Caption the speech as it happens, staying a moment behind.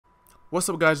What's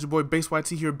up, guys? Your boy Base YT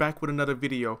here, back with another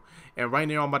video. And right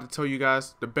now I'm about to tell you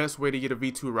guys the best way to get a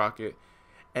V2 rocket,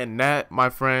 and that, my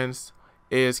friends,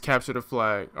 is capture the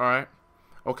flag. Alright,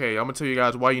 okay, I'm gonna tell you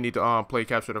guys why you need to play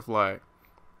capture the flag.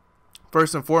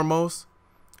 First and foremost,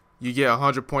 you get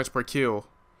 100 points per kill.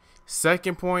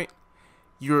 Second point,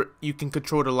 you can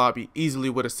control the lobby easily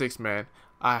with a 6-man.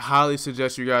 I highly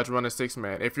suggest you guys run a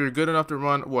 6-man. If you're good enough to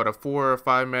run a 4 or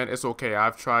 5-man, it's okay.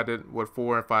 I've tried it with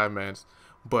 4 and 5-mans,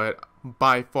 but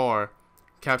by far,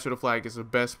 capture the flag is the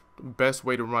best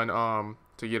way to run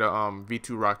to get a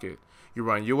V2 rocket. You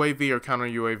run UAV or counter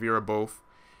UAV or both,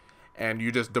 and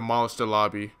you just demolish the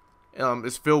lobby.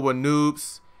 It's filled with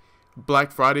noobs.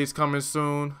 Black Friday's coming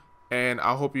soon, and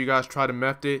I hope you guys try the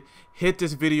method. Hit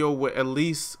this video with at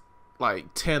least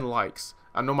like 10 likes.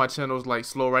 I know my channel is like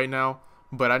slow right now,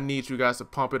 but I need you guys to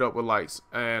pump it up with likes.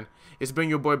 And it's been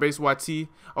your boy Base YT.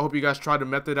 I hope you guys try the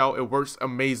method out. It works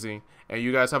amazing. And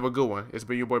you guys have a good one. It's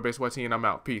been your boy Base YT, and I'm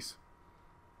out. Peace.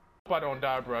 Hope I don't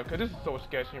die, bro, because this is so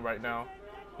sketchy right now.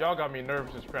 Y'all got me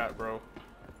nervous as crap, bro.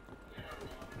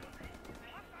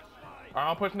 Alright,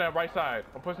 I'm pushing that right side.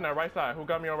 Who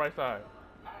got me on right side?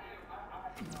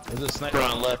 There's a sniper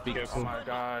on left. Oh my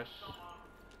gosh.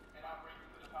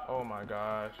 Oh my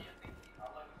gosh.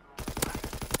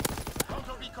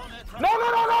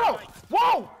 No!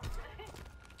 Whoa!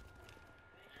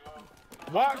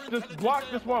 Watch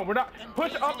this one. We're not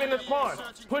push up in the spawn.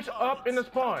 Push up in the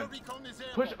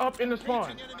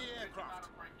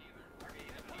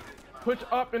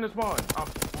spawn. I'm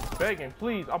begging,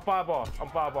 please. I'm 5 off.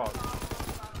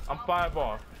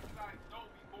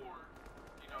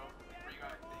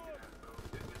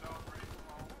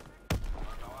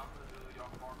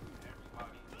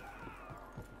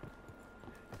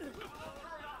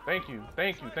 Thank you.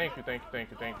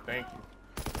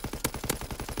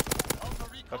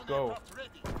 Let's go.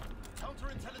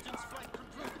 Counterintelligence flight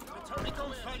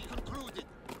concluded.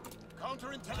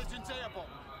 Counterintelligence airborne.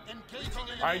 Engaging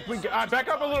in. Alright, back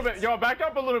up a little bit. Y'all, back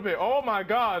up a little bit. Oh my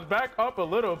gosh, back up a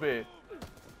little bit.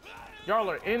 Y'all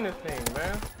are in this thing,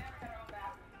 man.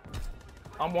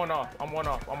 I'm one off.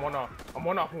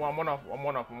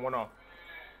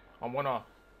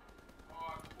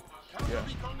 Yeah.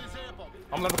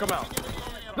 I'm gonna come out.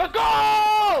 Let's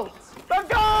go! Let's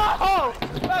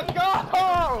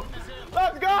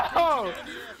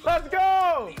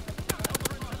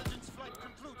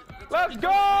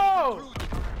go!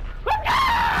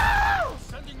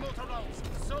 Sending motor rounds.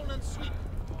 Zone and sweep.